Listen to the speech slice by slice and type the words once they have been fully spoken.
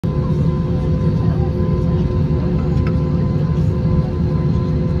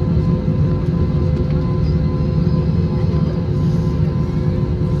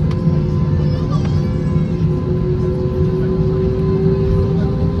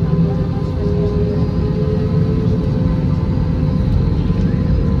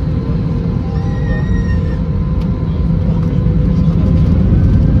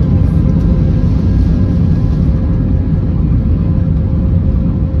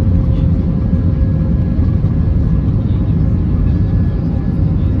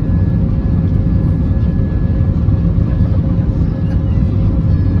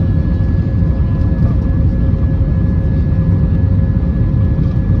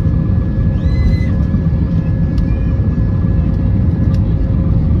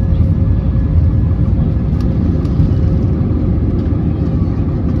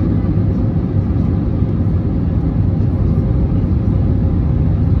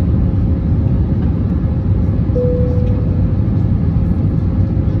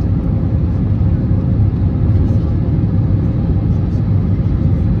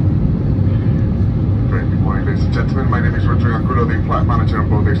flight manager on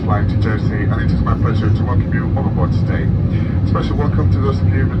board this flight to Jersey, and it is my pleasure to welcome you all aboard today. Special welcome to those of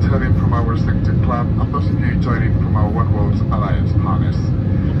you returning from our executive club and those of you joining from our One World Alliance partners.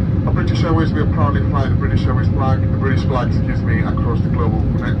 At British Airways, we are proudly flying the British Airways flag, across the global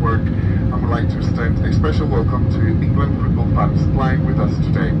network, and would like to extend a special welcome to England football fans flying with us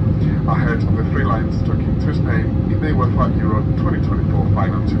today, ahead of the three lions talking to Spain in the UEFA Euro 2024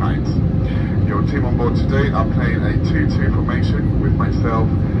 final tonight. Your team on board today are playing a 2-2 formation with myself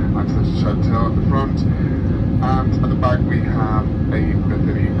and Chantal at the front, and at the back we have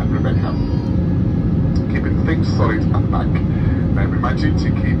Bethany and Rebecca, keeping things solid at the back. Now remind you to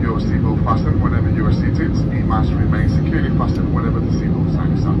keep your seatbelt fastened whenever you are seated. It must remain securely fastened whenever the seatbelt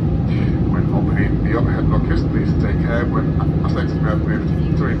sign is on. When opening the overhead lockers, please take care when assets are moved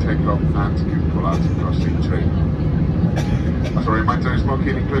during takeoff and keep pull out crossing tray. As a reminder,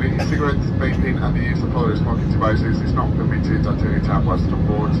 smoking, including cigarettes, vaping and the use of other smoking devices, is not permitted at any time whilst on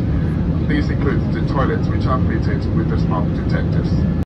board. These include the toilets, which are fitted with the smoke detectors.